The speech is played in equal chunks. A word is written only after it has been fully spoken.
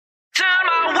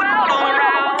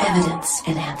Evidence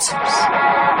and Answers.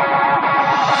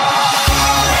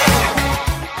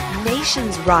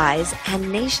 Nations rise and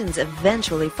nations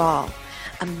eventually fall.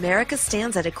 America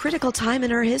stands at a critical time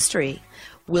in her history.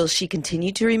 Will she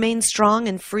continue to remain strong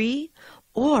and free,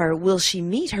 or will she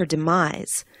meet her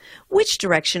demise? Which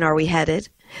direction are we headed?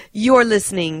 You're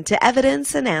listening to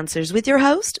Evidence and Answers with your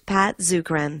host, Pat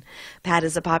Zukeran. Pat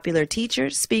is a popular teacher,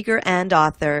 speaker, and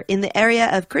author in the area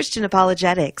of Christian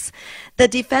apologetics, the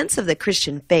defense of the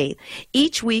Christian faith.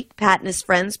 Each week, Pat and his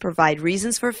friends provide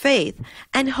reasons for faith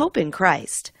and hope in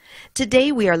Christ.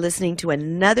 Today, we are listening to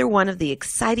another one of the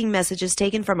exciting messages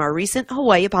taken from our recent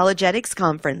Hawaii Apologetics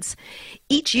Conference.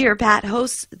 Each year, Pat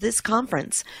hosts this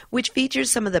conference, which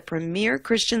features some of the premier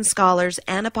Christian scholars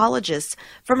and apologists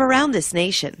from around this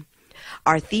nation.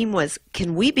 Our theme was,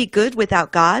 Can We Be Good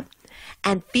Without God?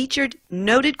 And featured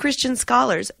noted Christian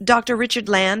scholars Dr. Richard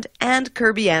Land and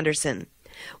Kirby Anderson.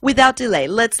 Without delay,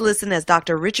 let's listen as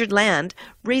Dr. Richard Land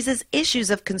raises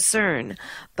issues of concern,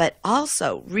 but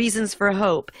also reasons for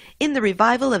hope in the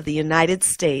revival of the United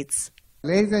States.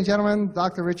 Ladies and gentlemen,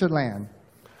 Dr. Richard Land.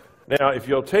 Now, if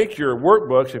you'll take your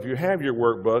workbooks, if you have your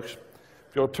workbooks,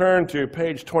 if you'll turn to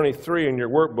page 23 in your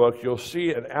workbook, you'll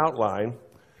see an outline.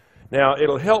 Now,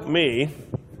 it'll help me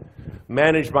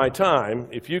manage my time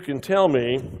if you can tell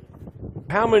me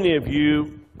how many of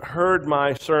you heard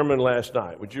my sermon last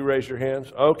night. Would you raise your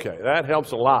hands? Okay, that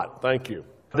helps a lot. Thank you.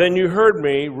 Then you heard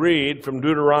me read from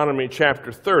Deuteronomy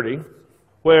chapter 30,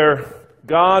 where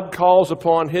God calls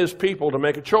upon his people to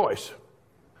make a choice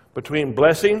between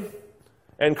blessing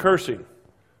and cursing,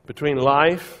 between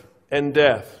life and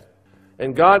death.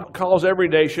 And God calls every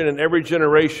nation and every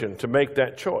generation to make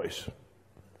that choice.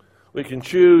 We can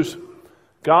choose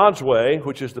God's way,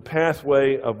 which is the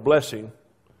pathway of blessing,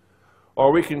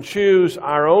 or we can choose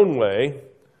our own way,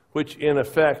 which in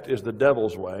effect is the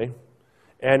devil's way,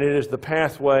 and it is the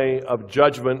pathway of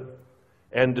judgment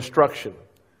and destruction.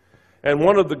 And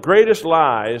one of the greatest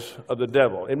lies of the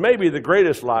devil, it may be the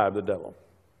greatest lie of the devil,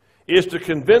 is to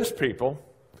convince people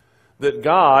that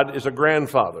God is a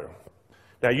grandfather.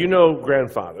 Now, you know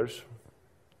grandfathers,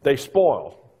 they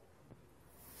spoil.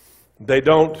 They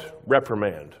don't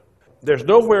reprimand. There's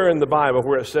nowhere in the Bible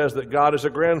where it says that God is a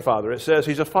grandfather. It says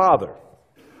he's a father.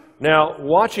 Now,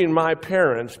 watching my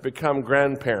parents become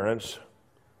grandparents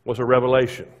was a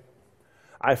revelation.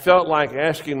 I felt like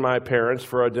asking my parents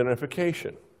for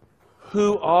identification.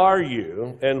 Who are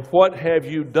you and what have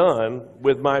you done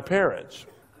with my parents?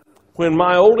 When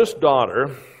my oldest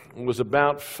daughter was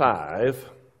about 5,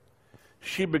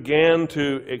 she began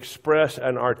to express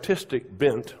an artistic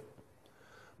bent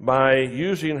by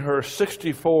using her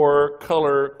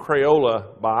 64-color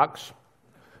Crayola box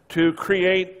to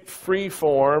create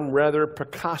free-form, rather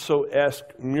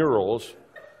Picasso-esque murals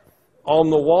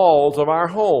on the walls of our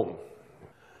home.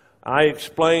 I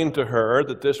explained to her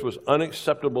that this was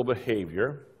unacceptable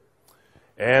behavior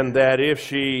and that if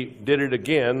she did it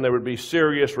again, there would be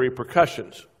serious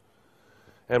repercussions.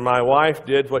 And my wife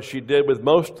did what she did with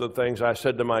most of the things I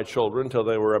said to my children until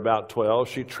they were about 12.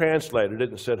 She translated it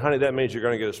and said, "Honey, that means you're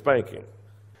going to get a spanking."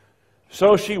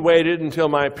 So she waited until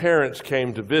my parents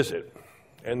came to visit.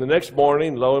 And the next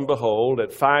morning, lo and behold,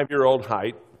 at 5-year-old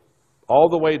height, all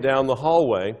the way down the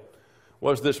hallway,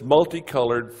 was this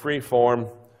multicolored, free-form,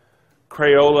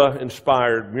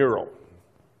 Crayola-inspired mural.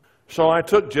 So I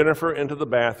took Jennifer into the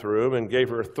bathroom and gave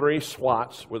her 3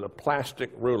 swats with a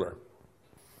plastic ruler.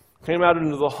 Came out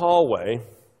into the hallway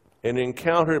and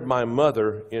encountered my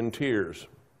mother in tears,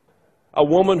 a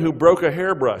woman who broke a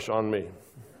hairbrush on me.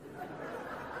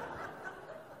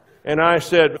 And I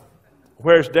said,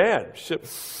 "Where's Dad?" She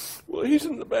said, "Well, he's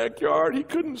in the backyard. He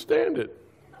couldn't stand it."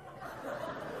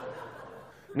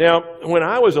 Now, when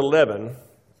I was 11,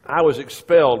 I was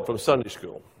expelled from Sunday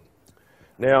school.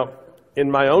 Now,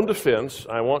 in my own defense,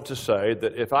 I want to say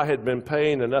that if I had been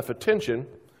paying enough attention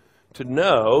to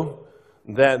know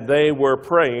that they were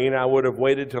praying, I would have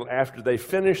waited till after they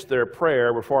finished their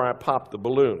prayer before I popped the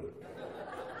balloon.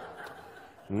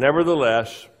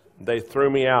 Nevertheless, they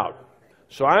threw me out.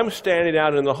 So I'm standing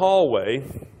out in the hallway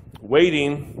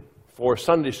waiting for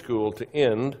Sunday school to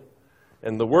end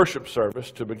and the worship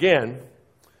service to begin,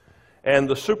 and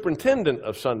the superintendent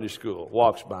of Sunday school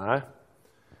walks by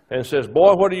and says,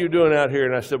 "Boy, what are you doing out here?"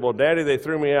 And I said, "Well, Daddy, they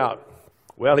threw me out."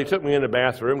 Well, he took me in the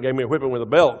bathroom, gave me a whipping with a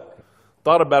belt.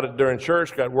 Thought about it during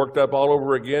church, got worked up all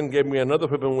over again, gave me another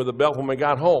whipping with a belt when we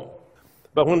got home.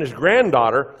 But when his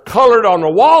granddaughter colored on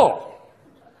the wall,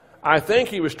 I think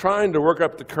he was trying to work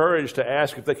up the courage to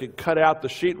ask if they could cut out the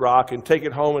sheetrock and take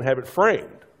it home and have it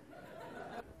framed.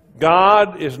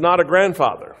 God is not a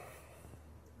grandfather.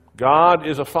 God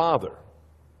is a father.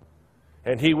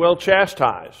 and he will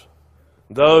chastise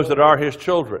those that are his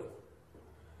children,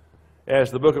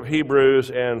 as the book of Hebrews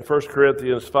and 1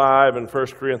 Corinthians 5 and 1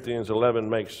 Corinthians 11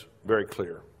 makes very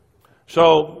clear.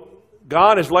 So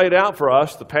God has laid out for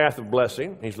us the path of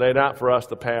blessing. He's laid out for us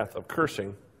the path of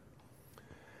cursing.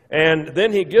 And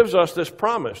then he gives us this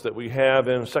promise that we have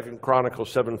in 2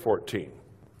 Chronicles 7:14.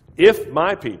 If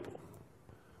my people,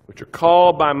 which are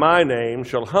called by my name,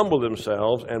 shall humble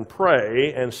themselves and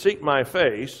pray and seek my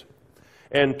face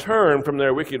and turn from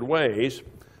their wicked ways,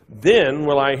 then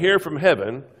will I hear from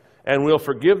heaven and will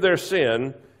forgive their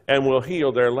sin and will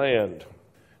heal their land.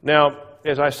 Now,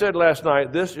 as I said last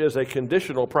night, this is a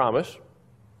conditional promise.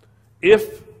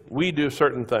 If we do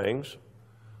certain things,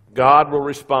 God will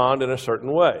respond in a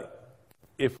certain way.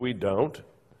 If we don't,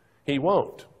 he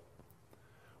won't.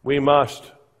 We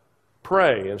must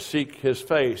pray and seek his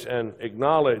face and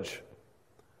acknowledge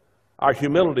our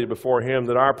humility before him,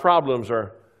 that our problems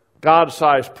are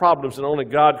God-sized problems and only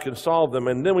God can solve them.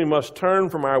 And then we must turn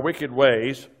from our wicked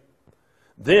ways.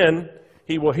 Then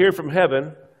he will hear from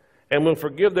heaven and will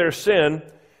forgive their sin.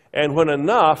 And when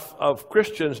enough of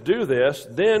Christians do this,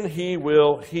 then he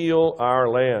will heal our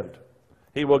land.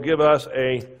 He will give us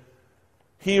a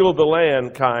heal the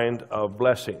land kind of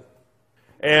blessing.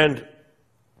 And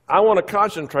I want to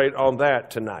concentrate on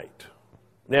that tonight.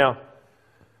 Now,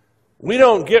 we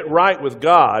don't get right with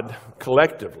God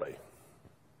collectively.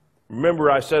 Remember,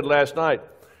 I said last night,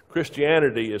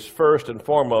 Christianity is first and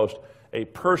foremost a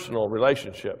personal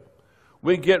relationship.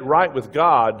 We get right with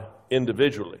God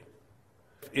individually.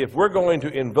 If we're going to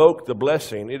invoke the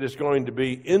blessing, it is going to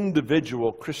be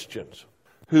individual Christians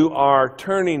who are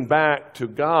turning back to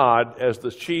God as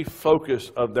the chief focus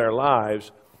of their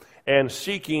lives and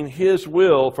seeking his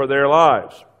will for their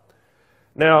lives.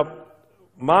 Now,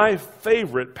 my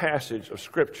favorite passage of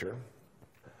Scripture,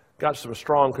 got some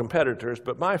strong competitors,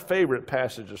 but my favorite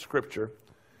passage of Scripture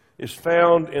is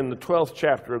found in the 12th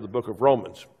chapter of the book of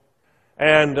Romans.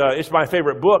 And it's my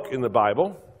favorite book in the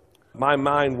Bible. My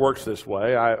mind works this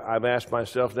way. I've asked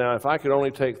myself now, if I could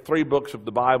only take 3 books of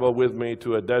the Bible with me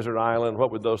to a desert island,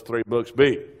 what would those 3 books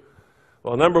be?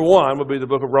 Well, number 1 would be the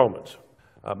book of Romans.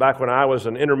 Back when I was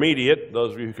an intermediate,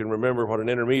 those of you who can remember what an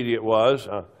intermediate was,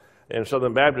 in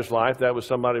Southern Baptist life, that was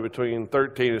somebody between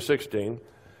 13 and 16.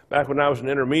 Back when I was an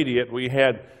intermediate, we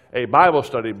had a Bible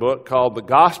study book called The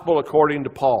Gospel According to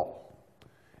Paul.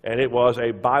 And it was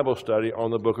a Bible study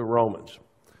on the book of Romans.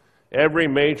 Every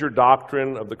major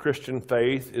doctrine of the Christian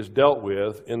faith is dealt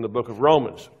with in the book of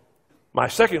Romans. My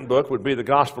second book would be the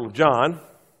Gospel of John.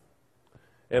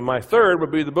 And my third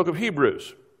would be the book of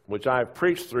Hebrews, which I've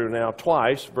preached through now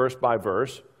twice, verse by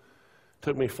verse. It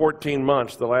took me 14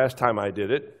 months the last time I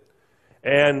did it.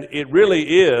 And it really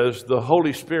is the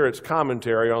Holy Spirit's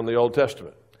commentary on the Old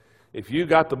Testament. If you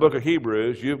got the book of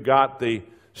Hebrews, you've got the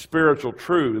spiritual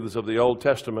truths of the Old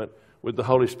Testament with the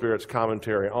Holy Spirit's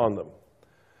commentary on them.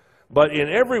 But in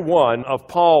every one of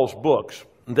Paul's books,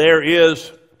 there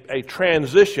is a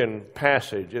transition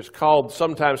passage. It's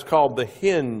sometimes called the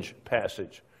hinge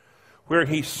passage, where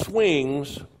he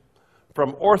swings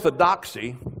from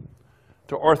orthodoxy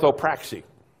to orthopraxy,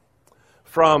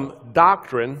 from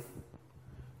doctrine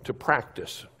to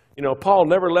practice. You know, Paul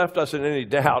never left us in any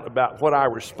doubt about what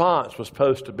our response was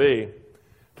supposed to be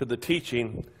to the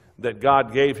teaching that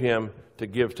God gave him to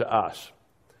give to us.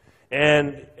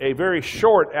 And a very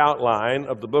short outline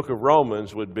of the book of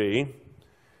Romans would be,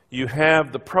 you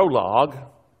have the prologue,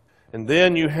 and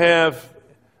then you have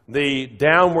the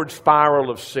downward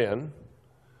spiral of sin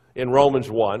in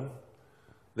Romans 1.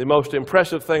 The most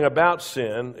impressive thing about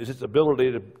sin is its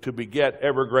ability to beget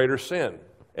ever greater sin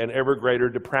and ever greater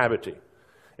depravity.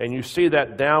 And you see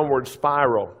that downward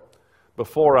spiral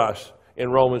before us in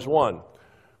Romans 1,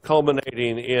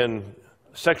 culminating in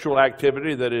sexual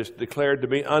activity that is declared to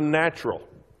be unnatural.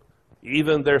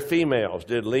 Even their females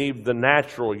did leave the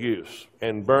natural use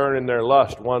and burn in their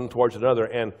lust one towards another.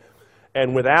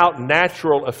 And without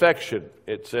natural affection,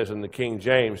 it says in the King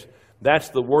James, that's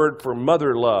the word for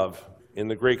mother love in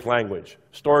the Greek language,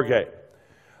 storge.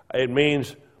 It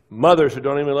means mothers who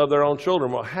don't even love their own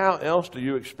children. Well, how else do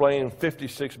you explain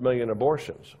 56 million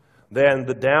abortions than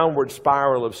the downward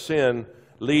spiral of sin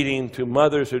leading to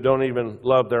mothers who don't even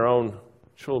love their own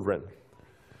children?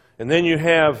 And then you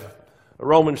have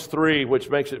Romans 3, which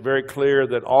makes it very clear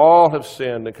that all have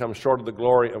sinned and come short of the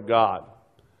glory of God.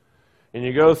 And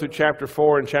you go through chapter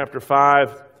 4 and chapter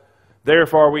 5,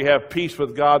 therefore we have peace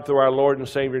with God through our Lord and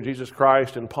Savior Jesus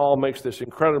Christ. And Paul makes this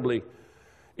incredibly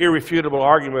irrefutable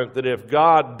argument that if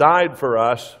God died for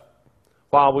us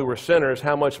while we were sinners,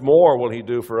 how much more will he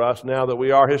do for us now that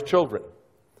we are his children?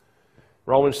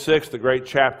 Romans 6, the great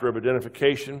chapter of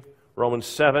identification. Romans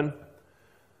 7,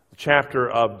 the chapter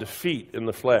of defeat in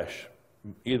the flesh,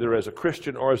 either as a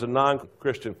Christian or as a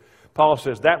non-Christian. Paul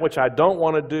says, that which I don't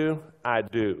want to do, I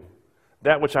do.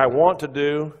 That which I want to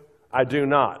do, I do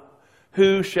not.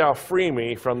 Who shall free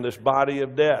me from this body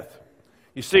of death?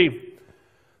 You see,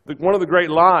 one of the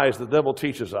great lies the devil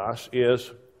teaches us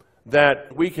is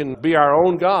that we can be our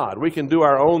own God. We can do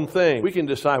our own thing. We can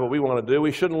decide what we want to do.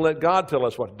 We shouldn't let God tell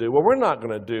us what to do. Well, we're not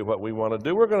going to do what we want to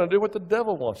do. We're going to do what the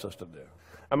devil wants us to do.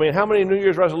 I mean, how many New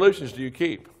Year's resolutions do you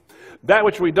keep? That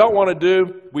which we don't want to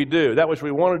do, we do. That which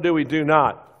we want to do, we do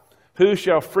not. Who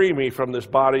shall free me from this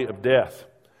body of death?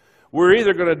 We're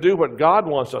either going to do what God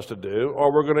wants us to do,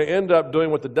 or we're going to end up doing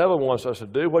what the devil wants us to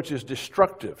do, which is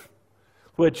destructive,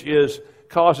 which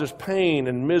causes pain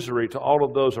and misery to all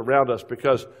of those around us,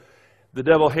 because the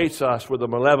devil hates us with a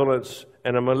malevolence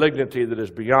and a malignity that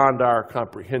is beyond our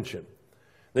comprehension.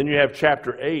 Then you have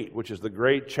chapter 8, which is the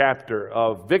great chapter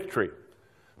of victory.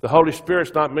 The Holy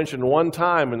Spirit's not mentioned one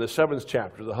time in the 7th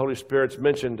chapter. The Holy Spirit's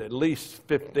mentioned at least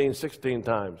 15, 16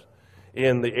 times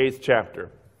in the 8th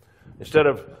chapter. Instead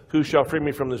of who shall free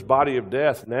me from this body of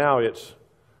death, now it's,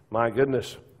 my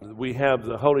goodness, we have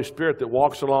the Holy Spirit that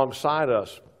walks alongside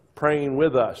us, praying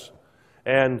with us.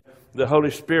 And the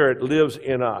Holy Spirit lives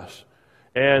in us.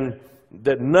 And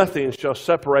that nothing shall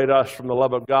separate us from the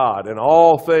love of God. And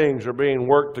all things are being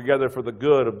worked together for the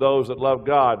good of those that love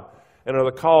God and are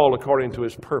the called according to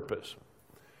His purpose.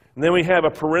 And then we have a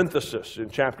parenthesis in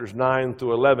chapters 9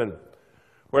 through 11,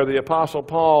 where the Apostle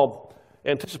Paul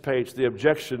anticipates the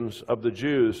objections of the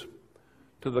Jews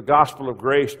to the gospel of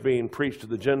grace being preached to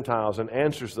the Gentiles and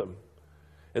answers them.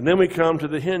 And then we come to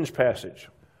the hinge passage,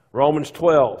 Romans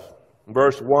 12,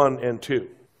 verse 1 and 2.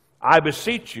 I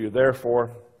beseech you,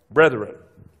 therefore, brethren,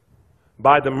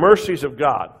 by the mercies of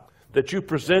God, that you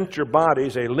present your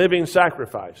bodies a living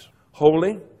sacrifice,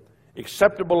 holy,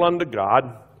 acceptable unto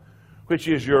God, which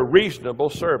is your reasonable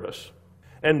service.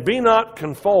 And be not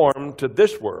conformed to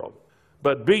this world,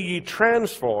 but be ye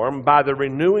transformed by the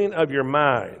renewing of your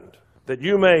mind, that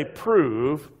you may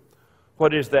prove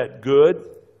what is that good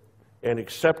and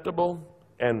acceptable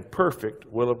and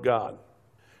perfect will of God.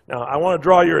 Now, I want to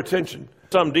draw your attention to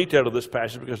some detail of this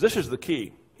passage, because this is the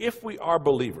key. If we are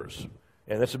believers,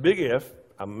 and that's a big if,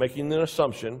 I'm making an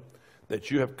assumption that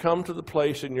you have come to the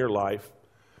place in your life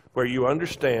where you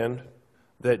understand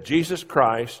that Jesus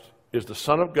Christ is the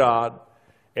Son of God,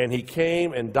 and He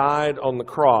came and died on the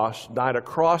cross, died a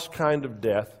cross kind of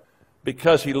death,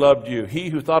 because He loved you. He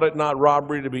who thought it not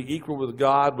robbery to be equal with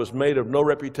God was made of no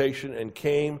reputation and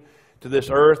came to this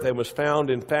earth and was found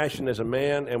in fashion as a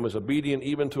man and was obedient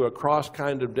even to a cross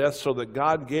kind of death, so that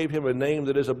God gave Him a name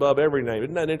that is above every name.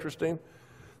 Isn't that interesting?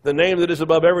 The name that is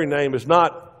above every name is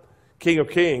not King of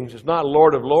Kings. It's not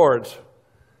Lord of Lords.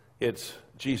 It's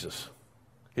Jesus,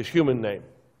 His human name.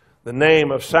 The name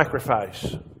of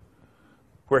sacrifice,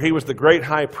 where He was the great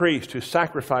high priest who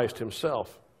sacrificed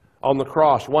Himself on the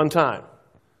cross one time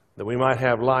that we might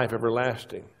have life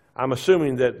everlasting. I'm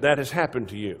assuming that that has happened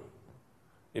to you.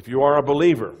 If you are a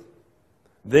believer,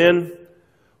 then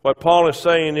what Paul is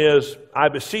saying is, I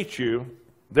beseech you,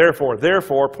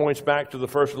 therefore points back to the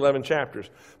first 11 chapters,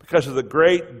 because of the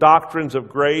great doctrines of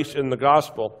grace in the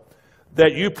gospel,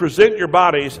 that you present your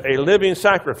bodies a living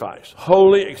sacrifice,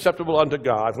 holy, acceptable unto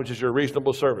God, which is your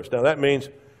reasonable service. Now that means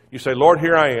you say, Lord,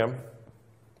 here I am.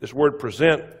 This word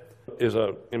present is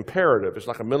an imperative. It's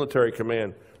like a military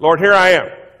command. Lord, here I am.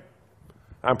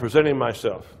 I'm presenting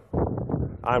myself.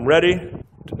 I'm ready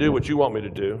to do what you want me to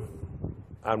do.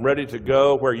 I'm ready to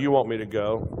go where you want me to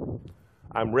go.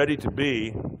 I'm ready to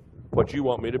be what you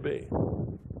want me to be.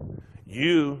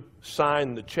 You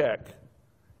sign the check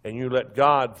and you let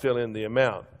God fill in the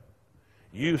amount.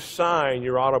 You sign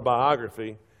your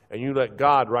autobiography and you let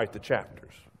God write the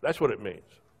chapters. That's what it means.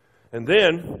 And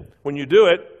then when you do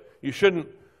it, you shouldn't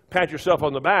pat yourself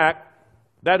on the back.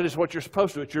 That is what you're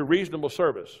supposed to do. It's your reasonable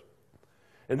service.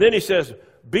 And then he says,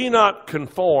 be not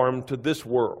conformed to this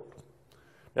world.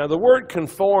 Now, the word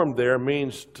conformed there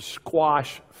means to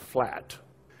squash flat.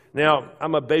 Now,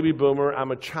 I'm a baby boomer.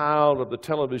 I'm a child of the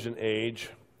television age.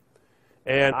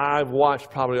 And I've watched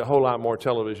probably a whole lot more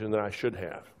television than I should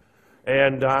have.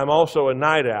 And I'm also a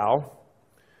night owl.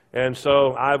 And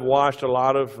so I've watched a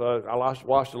lot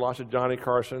of Johnny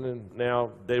Carson and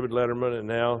now David Letterman and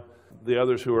now the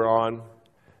others who are on.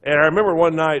 And I remember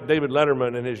one night David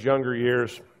Letterman in his younger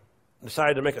years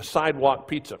decided to make a sidewalk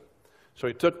pizza. So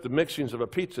he took the mixings of a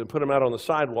pizza and put them out on the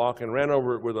sidewalk and ran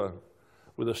over it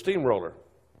with a steamroller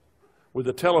with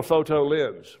a telephoto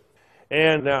lens.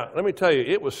 And now, let me tell you,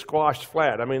 it was squashed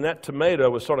flat. I mean, that tomato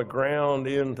was sort of ground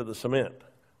into the cement.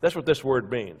 That's what this word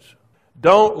means.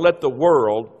 Don't let the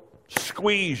world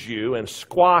squeeze you and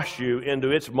squash you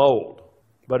into its mold,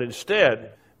 but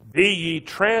instead, be ye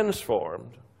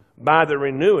transformed by the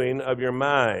renewing of your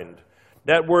mind.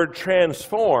 That word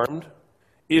transformed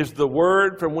is the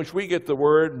word from which we get the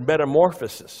word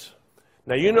metamorphosis.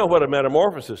 Now, you know what a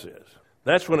metamorphosis is.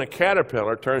 That's when a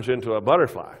caterpillar turns into a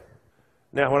butterfly.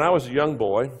 Now, when I was a young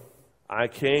boy, I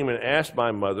came and asked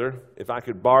my mother if I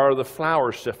could borrow the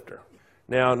flour sifter.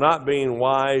 Now, not being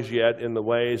wise yet in the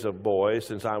ways of boys,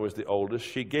 since I was the oldest,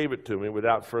 she gave it to me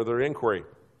without further inquiry.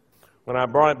 When I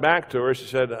brought it back to her, she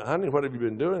said, "Honey, what have you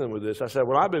been doing with this?" I said,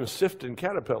 "Well, I've been sifting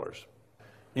caterpillars."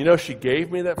 You know, she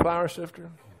gave me that flour sifter.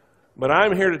 But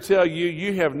I'm here to tell you,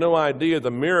 you have no idea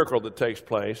the miracle that takes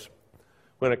place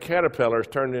when a caterpillar is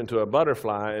turned into a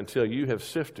butterfly until you have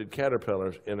sifted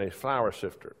caterpillars in a flour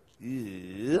sifter.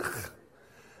 Ugh.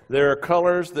 There are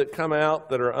colors that come out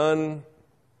that are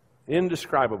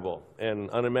indescribable and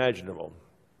unimaginable.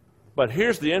 But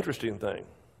here's the interesting thing.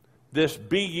 This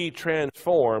be ye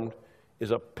transformed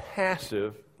is a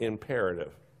passive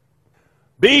imperative.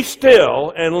 Be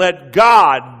still and let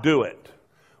God do it.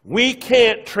 We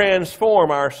can't transform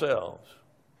ourselves.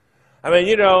 I mean,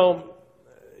 you know,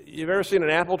 you've ever seen an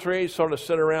apple tree sort of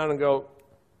sit around and go,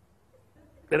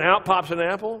 and out pops an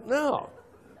apple? No.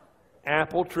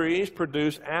 Apple trees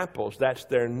produce apples. That's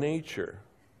their nature.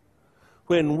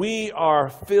 When we are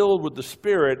filled with the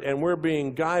Spirit and we're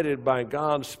being guided by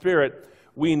God's Spirit,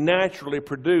 we naturally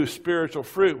produce spiritual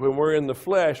fruit. When we're in the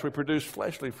flesh, we produce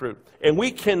fleshly fruit. And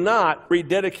we cannot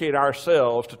rededicate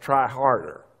ourselves to try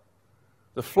harder.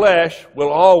 The flesh will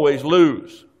always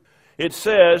lose. It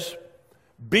says,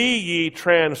 be ye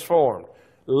transformed.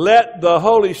 Let the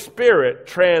Holy Spirit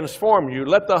transform you.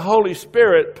 Let the Holy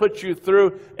Spirit put you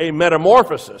through a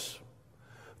metamorphosis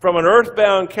from an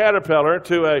earthbound caterpillar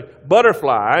to a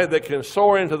butterfly that can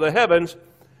soar into the heavens,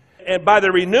 and by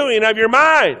the renewing of your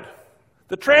mind.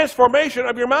 The transformation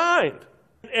of your mind.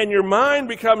 And your mind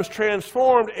becomes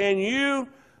transformed, and you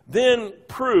then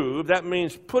prove, that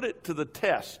means put it to the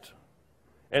test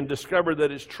and discover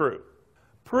that it's true.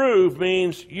 Prove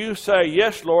means you say,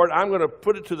 yes, Lord, I'm going to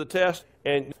put it to the test,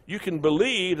 and you can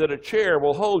believe that a chair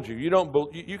will hold you.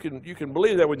 You can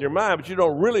believe that with your mind, but you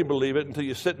don't really believe it until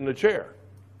you sit in the chair.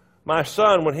 My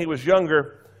son, when he was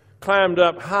younger, climbed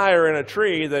up higher in a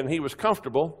tree than he was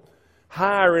comfortable,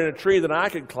 higher in a tree than I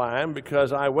could climb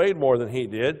because I weighed more than he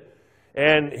did,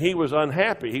 and he was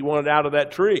unhappy. He wanted out of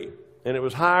that tree, and it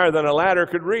was higher than a ladder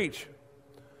could reach.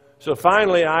 So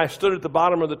finally, I stood at the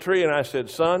bottom of the tree, and I said,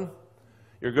 "Son,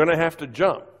 you're going to have to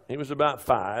jump." He was about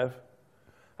 5.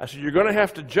 I said, "You're going to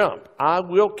have to jump. I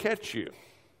will catch you."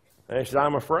 And he said,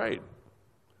 "I'm afraid."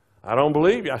 "I don't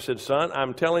believe you." I said, "Son,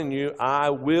 I'm telling you, I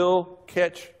will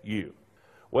catch you."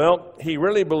 Well, he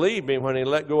really believed me when he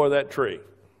let go of that tree.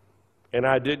 And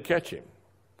I did catch him.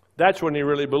 That's when he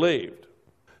really believed.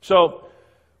 So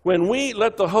when we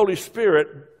let the Holy Spirit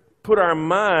put our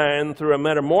mind through a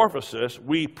metamorphosis,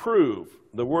 we prove.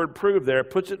 The word prove there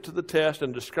puts it to the test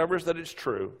and discovers that it's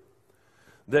true.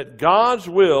 That God's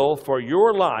will for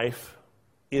your life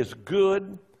is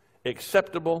good,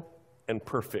 acceptable, and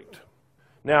perfect.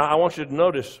 Now, I want you to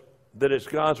notice that it's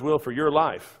God's will for your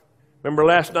life. Remember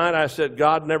last night I said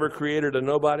God never created a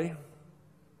nobody?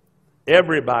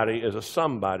 Everybody is a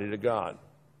somebody to God.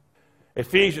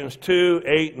 Ephesians 2,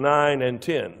 8, 9, and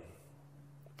 10.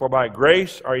 For by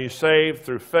grace are you saved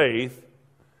through faith,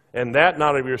 and that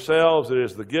not of yourselves, it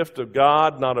is the gift of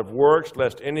God, not of works,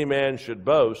 lest any man should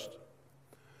boast.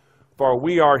 For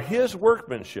we are his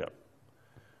workmanship,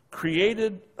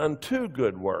 created unto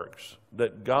good works,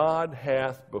 that God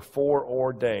hath before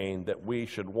ordained that we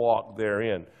should walk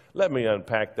therein. Let me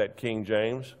unpack that, King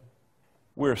James.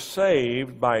 We're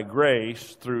saved by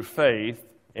grace through faith,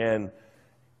 and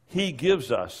he gives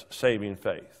us saving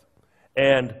faith.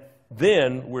 And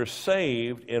then we're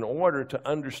saved in order to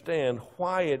understand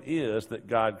why it is that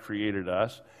God created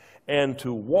us and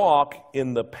to walk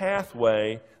in the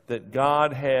pathway that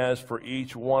God has for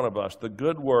each one of us, the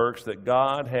good works that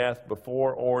God hath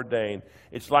before ordained.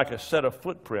 It's like a set of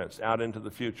footprints out into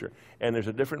the future, and there's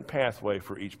a different pathway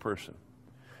for each person.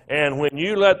 And when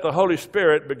you let the Holy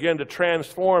Spirit begin to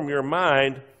transform your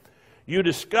mind, you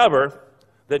discover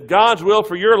that God's will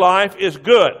for your life is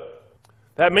good.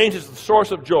 That means it's the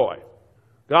source of joy.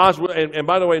 God's will, and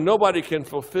by the way, nobody can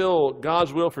fulfill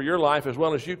God's will for your life as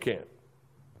well as you can.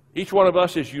 Each one of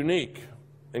us is unique,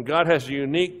 and God has a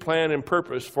unique plan and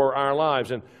purpose for our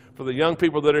lives. And for the young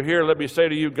people that are here, let me say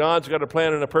to you, God's got a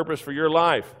plan and a purpose for your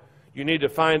life. You need to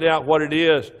find out what it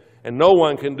is. And no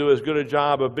one can do as good a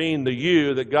job of being the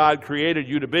you that God created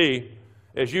you to be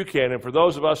as you can. And for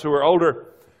those of us who are older,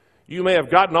 you may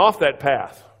have gotten off that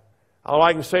path. All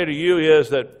I can say to you is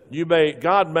that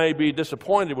God may be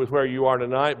disappointed with where you are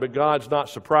tonight, but God's not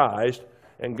surprised.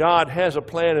 And God has a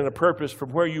plan and a purpose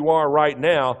from where you are right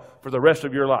now for the rest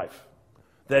of your life.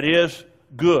 That is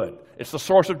good. It's the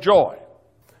source of joy.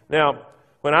 Now,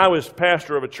 when I was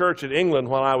pastor of a church in England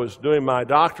while I was doing my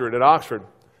doctorate at Oxford,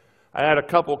 I had a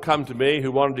couple come to me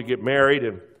who wanted to get married,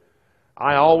 and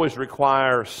I always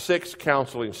require 6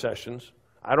 counseling sessions.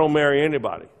 I don't marry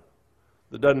anybody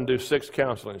that doesn't do 6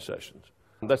 counseling sessions.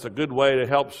 That's a good way to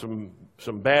help some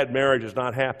bad marriages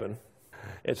not happen.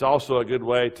 It's also a good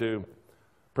way to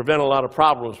prevent a lot of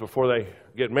problems before they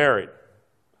get married.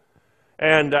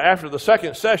 And after the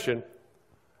second session,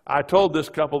 I told this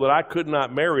couple that I could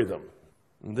not marry them,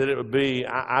 that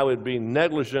I would be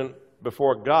negligent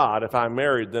before God if I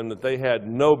married them, that they had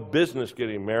no business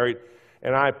getting married,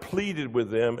 and I pleaded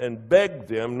with them and begged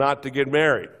them not to get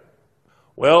married.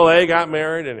 Well, they got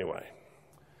married anyway.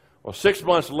 Well, 6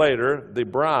 months later, the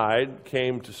bride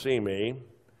came to see me,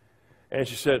 and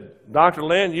she said, "Dr.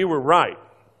 Lynn, you were right.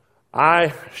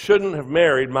 I shouldn't have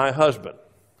married my husband.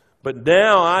 But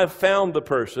now I've found the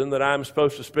person that I'm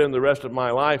supposed to spend the rest of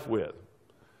my life with.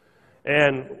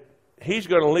 And he's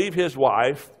going to leave his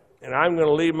wife, and I'm going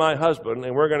to leave my husband,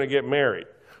 and we're going to get married.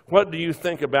 What do you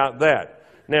think about that?"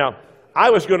 Now,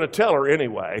 I was going to tell her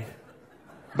anyway,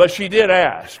 but she did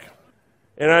ask.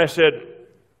 And I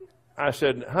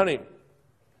said, "Honey,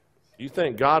 you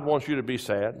think God wants you to be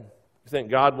sad? You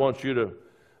think God wants you to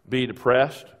be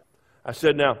depressed?" I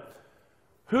said, "Now,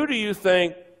 who do you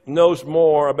think knows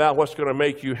more about what's going to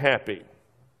make you happy?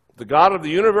 The God of the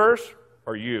universe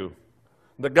or you?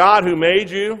 The God who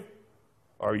made you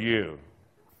or you?"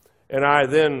 And I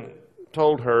then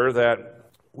told her that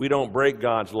we don't break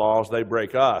God's laws, they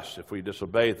break us if we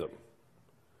disobey them.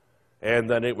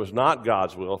 And that it was not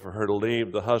God's will for her to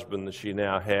leave the husband that she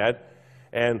now had,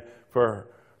 and for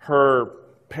her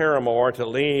paramour to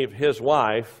leave his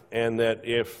wife, and that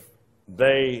if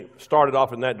they started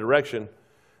off in that direction,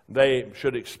 they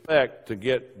should expect to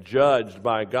get judged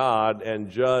by God,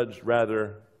 and judged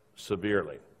rather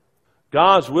severely.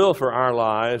 God's will for our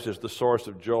lives is the source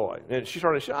of joy. And she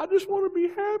started to say, "I just want to be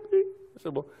happy." I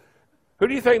said, "Well, who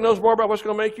do you think knows more about what's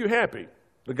going to make you happy?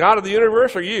 The God of the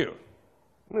universe or you?"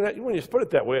 I mean, when you put it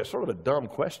that way, it's sort of a dumb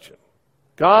question.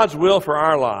 God's will for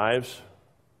our lives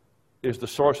is the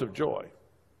source of joy.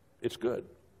 It's good.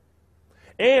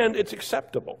 And it's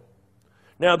acceptable.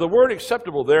 Now, the word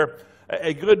acceptable there,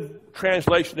 a good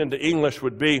translation into English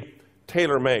would be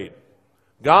tailor-made.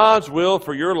 God's will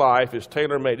for your life is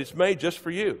tailor-made. It's made just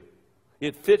for you.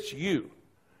 It fits you.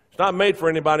 It's not made for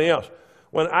anybody else.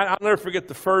 I'll never forget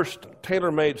the first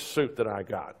tailor-made suit that I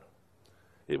got.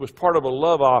 It was part of a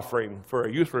love offering for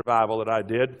a youth revival that I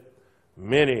did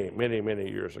many, many, many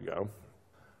years ago.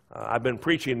 I've been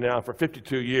preaching now for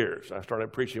 52 years. I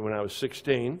started preaching when I was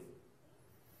 16.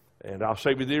 And I'll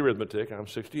save you the arithmetic. I'm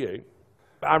 68.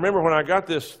 I remember when I got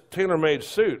this tailor-made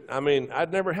suit,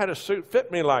 I'd never had a suit fit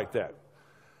me like that.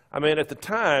 At the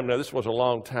time, now this was a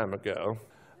long time ago,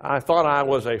 I thought I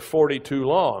was a 42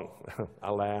 long,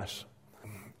 alas.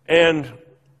 And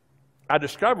I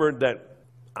discovered that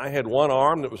I had one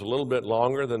arm that was a little bit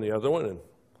longer than the other one, and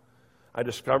I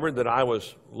discovered that I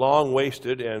was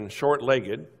long-waisted and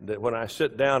short-legged, that when I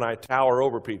sit down, I tower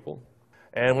over people,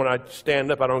 and when I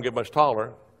stand up, I don't get much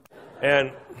taller.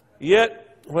 And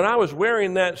yet, when I was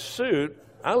wearing that suit,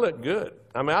 I looked good.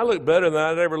 I looked better than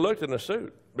I'd ever looked in a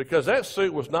suit, because that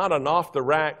suit was not an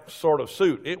off-the-rack sort of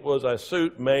suit. It was a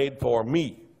suit made for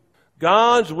me.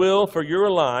 God's will for your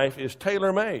life is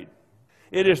tailor-made.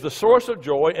 It is the source of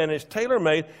joy, and it's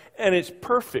tailor-made, and it's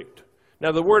perfect.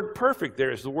 Now, the word perfect there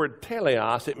is the word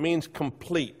teleos. It means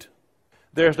complete.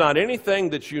 There's not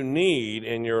anything that you need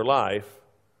in your life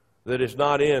that is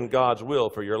not in God's will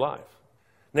for your life.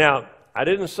 Now, I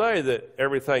didn't say that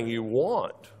everything you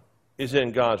want is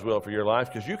in God's will for your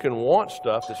life, because you can want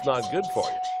stuff that's not good for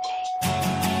you.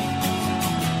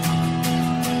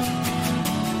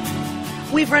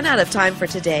 We've run out of time for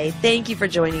today. Thank you for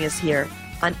joining us here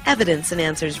on Evidence and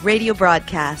Answers radio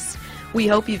broadcast. We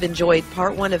hope you've enjoyed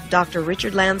part 1 of Dr.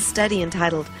 Richard Land's study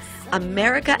entitled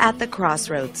America at the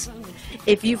Crossroads.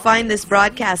 If you find this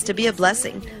broadcast to be a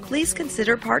blessing, please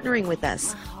consider partnering with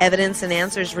us. Evidence and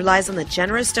Answers relies on the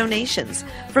generous donations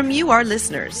from you, our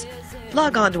listeners.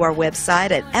 Log on to our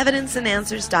website at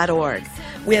evidenceandanswers.org.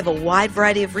 We have a wide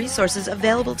variety of resources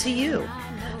available to you.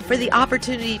 For the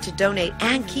opportunity to donate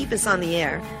and keep us on the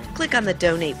air, click on the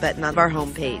donate button on our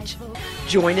homepage.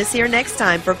 Join us here next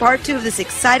time for part 2 of this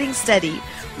exciting study,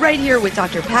 right here with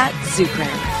Dr. Pat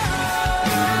Zucran.